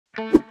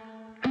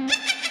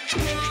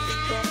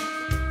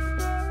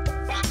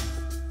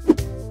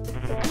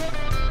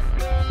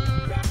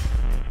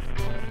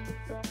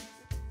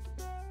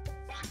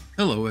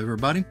Hello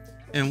everybody,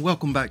 and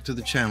welcome back to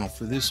the channel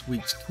for this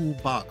week's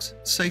Toolbox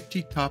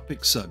Safety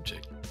Topic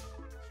subject.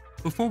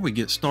 Before we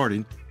get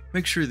started,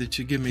 make sure that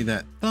you give me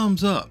that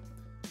thumbs up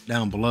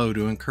down below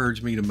to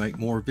encourage me to make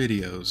more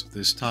videos of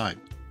this type.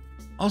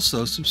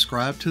 Also,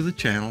 subscribe to the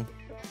channel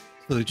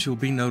so that you'll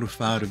be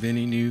notified of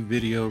any new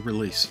video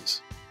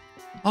releases.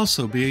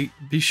 Also, be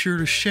sure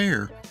to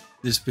share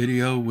this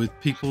video with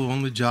people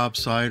on the job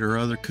site or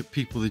other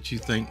people that you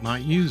think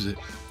might use it.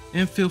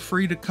 And feel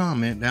free to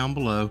comment down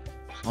below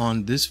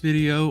on this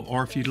video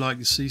or if you'd like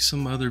to see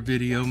some other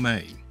video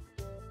made.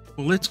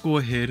 Well, let's go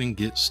ahead and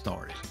get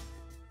started.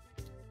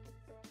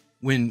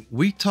 When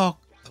we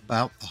talk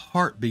about the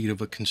heartbeat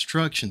of a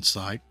construction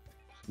site,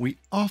 we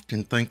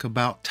often think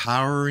about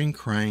towering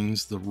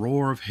cranes, the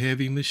roar of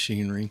heavy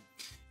machinery,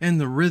 and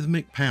the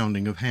rhythmic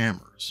pounding of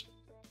hammers.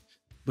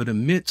 But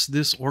amidst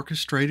this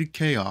orchestrated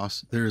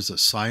chaos, there is a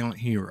silent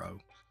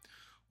hero,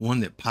 one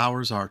that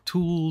powers our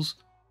tools,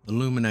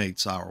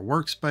 illuminates our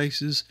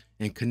workspaces,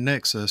 and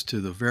connects us to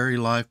the very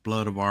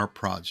lifeblood of our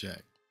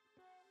project,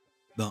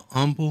 the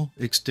humble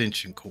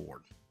extension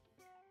cord.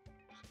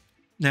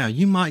 Now,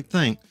 you might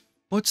think,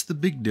 what's the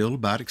big deal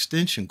about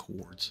extension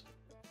cords?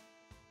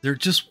 They're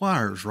just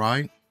wires,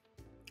 right?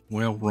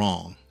 Well,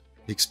 wrong.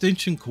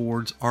 Extension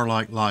cords are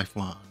like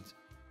lifelines,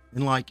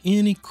 and like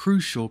any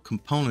crucial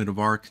component of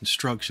our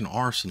construction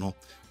arsenal,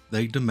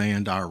 they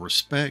demand our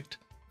respect,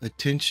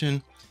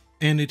 attention,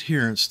 and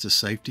adherence to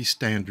safety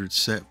standards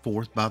set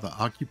forth by the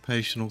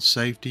Occupational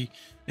Safety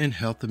and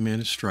Health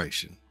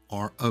Administration,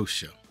 or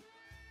OSHA.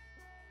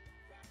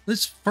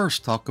 Let's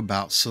first talk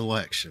about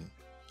selection.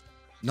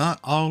 Not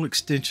all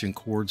extension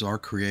cords are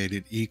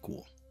created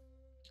equal.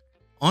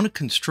 On a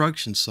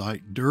construction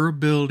site,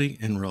 durability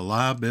and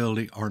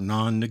reliability are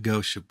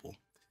non-negotiable.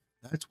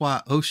 That's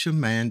why OSHA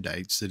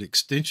mandates that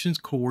extension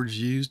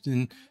cords used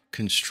in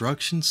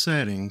construction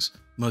settings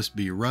must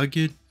be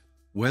rugged,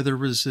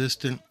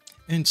 weather-resistant,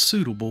 and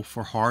suitable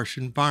for harsh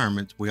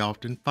environments we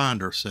often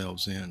find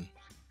ourselves in.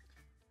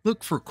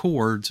 Look for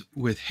cords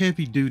with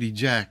heavy-duty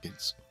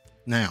jackets.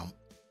 Now,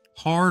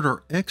 hard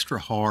or extra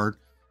hard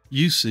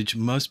usage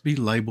must be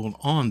labeled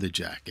on the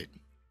jacket.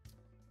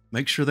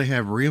 Make sure they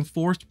have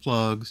reinforced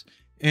plugs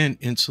and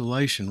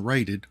insulation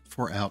rated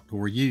for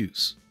outdoor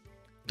use.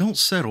 Don't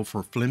settle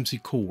for flimsy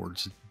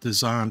cords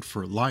designed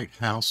for light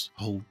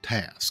household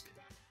tasks.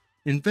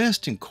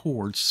 Invest in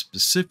cords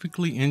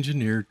specifically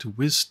engineered to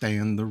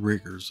withstand the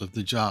rigors of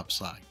the job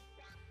site.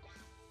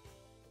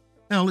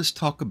 Now let's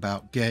talk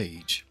about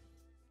gauge.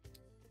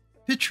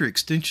 Picture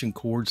extension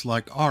cords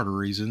like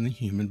arteries in the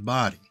human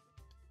body.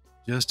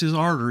 Just as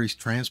arteries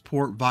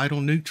transport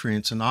vital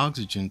nutrients and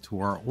oxygen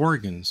to our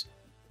organs,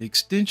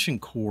 extension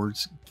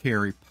cords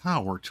carry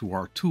power to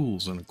our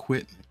tools and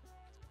equipment.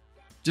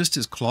 Just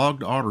as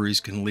clogged arteries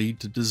can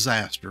lead to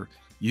disaster,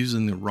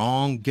 using the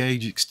wrong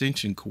gauge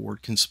extension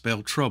cord can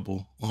spell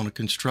trouble on a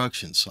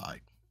construction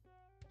site.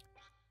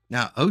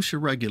 Now,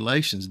 OSHA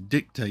regulations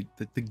dictate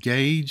that the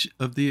gauge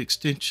of the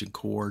extension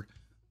cord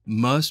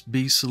must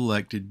be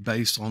selected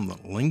based on the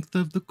length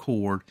of the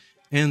cord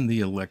and the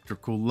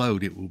electrical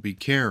load it will be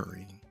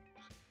carrying.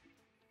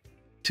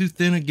 Too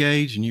thin a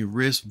gauge and you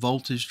risk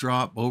voltage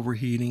drop,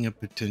 overheating, and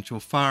potential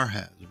fire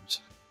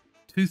hazards.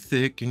 Too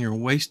thick and you're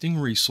wasting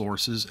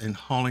resources and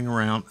hauling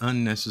around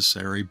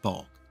unnecessary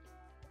bulk.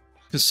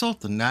 Consult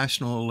the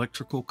National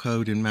Electrical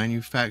Code and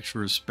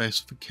manufacturer's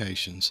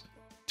specifications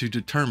to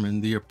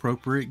determine the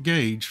appropriate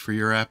gauge for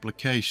your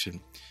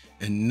application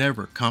and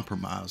never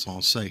compromise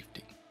on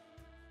safety.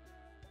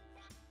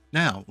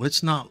 Now,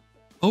 let's not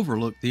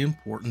overlook the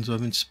importance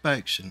of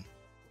inspection.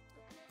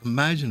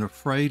 Imagine a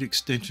frayed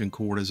extension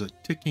cord as a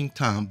ticking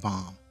time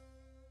bomb,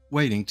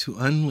 waiting to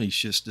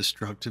unleash its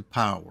destructive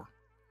power.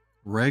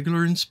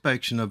 Regular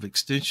inspection of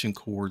extension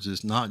cords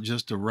is not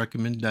just a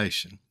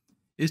recommendation.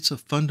 It's a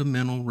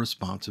fundamental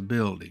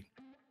responsibility.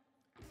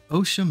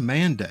 OSHA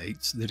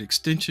mandates that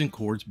extension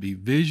cords be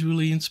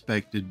visually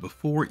inspected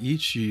before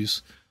each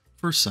use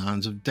for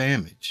signs of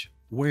damage,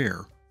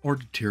 wear, or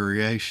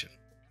deterioration.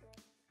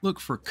 Look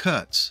for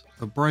cuts,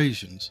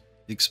 abrasions,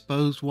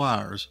 exposed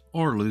wires,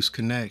 or loose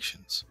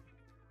connections.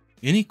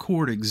 Any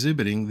cord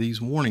exhibiting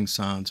these warning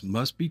signs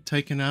must be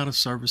taken out of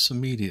service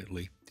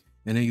immediately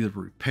and either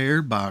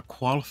repaired by a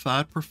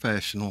qualified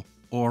professional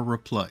or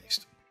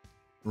replaced.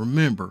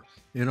 Remember,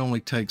 it only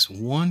takes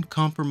one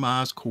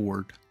compromised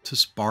cord to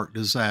spark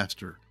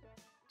disaster,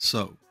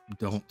 so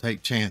don't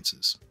take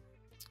chances.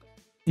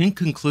 In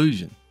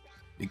conclusion,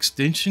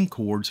 extension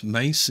cords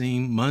may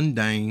seem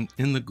mundane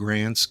in the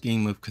grand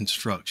scheme of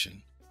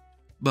construction,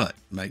 but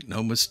make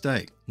no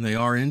mistake, they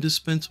are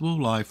indispensable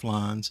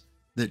lifelines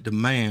that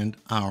demand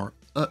our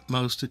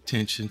utmost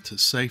attention to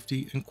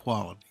safety and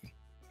quality.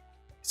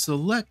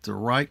 Select the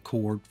right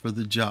cord for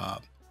the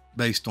job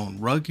based on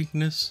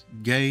ruggedness,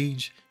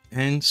 gauge,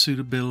 and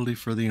suitability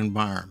for the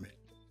environment.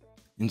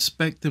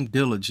 Inspect them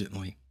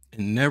diligently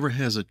and never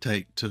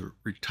hesitate to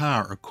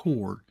retire a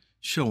cord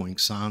showing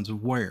signs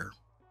of wear.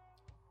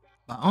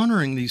 By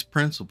honoring these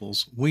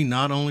principles, we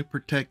not only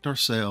protect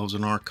ourselves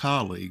and our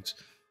colleagues,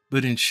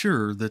 but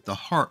ensure that the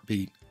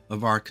heartbeat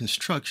of our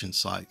construction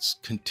sites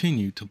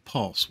continue to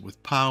pulse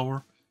with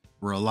power,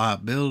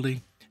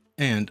 reliability,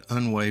 and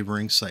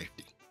unwavering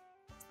safety.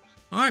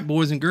 All right,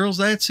 boys and girls,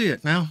 that's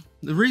it. Now,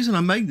 the reason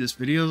I made this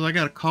video is I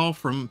got a call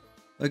from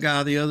a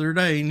guy the other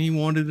day, and he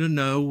wanted to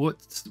know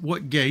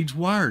what gauge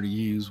wire to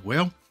use.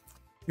 Well,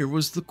 here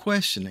was the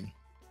questioning.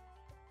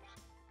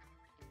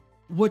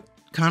 What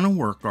kind of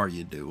work are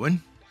you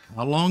doing?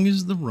 How long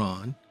is the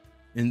run?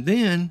 And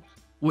then,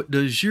 what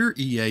does your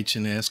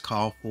EH&S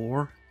call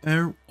for?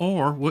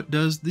 Or what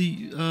does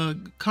the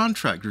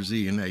contractor's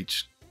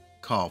E&H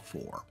call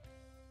for?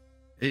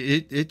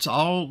 It's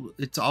all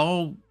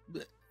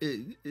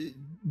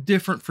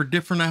different for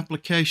different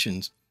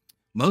applications.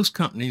 Most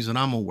companies that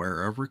I'm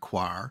aware of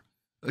require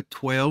a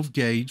 12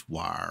 gauge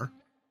wire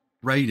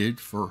rated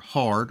for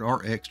hard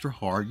or extra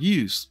hard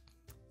use.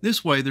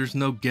 This way there's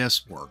no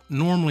guesswork,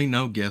 normally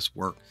no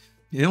guesswork.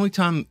 The only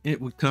time it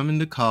would come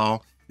into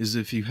call is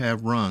if you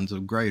have runs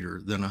of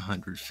greater than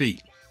 100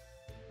 feet.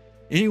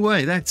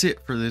 Anyway, that's it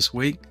for this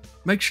week.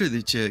 Make sure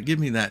that you give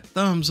me that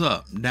thumbs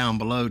up down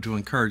below to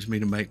encourage me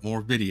to make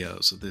more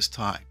videos of this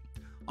type.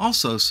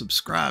 Also,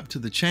 subscribe to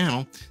the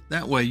channel,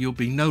 that way you'll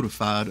be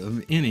notified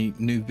of any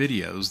new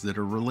videos that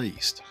are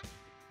released.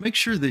 Make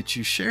sure that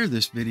you share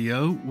this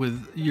video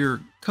with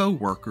your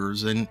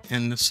co-workers and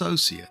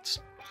associates.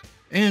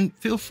 And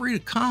feel free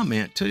to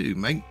comment too.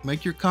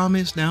 Make your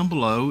comments down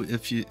below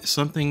if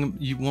something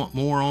you want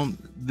more on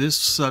this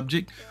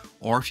subject,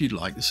 or if you'd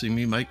like to see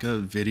me make a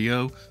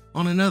video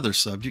on another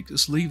subject,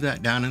 just leave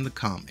that down in the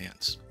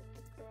comments.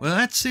 Well,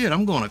 that's it.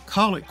 I'm going to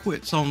call it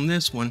quits on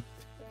this one.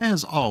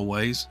 As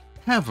always,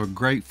 have a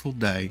grateful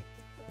day,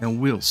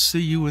 and we'll see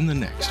you in the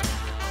next one.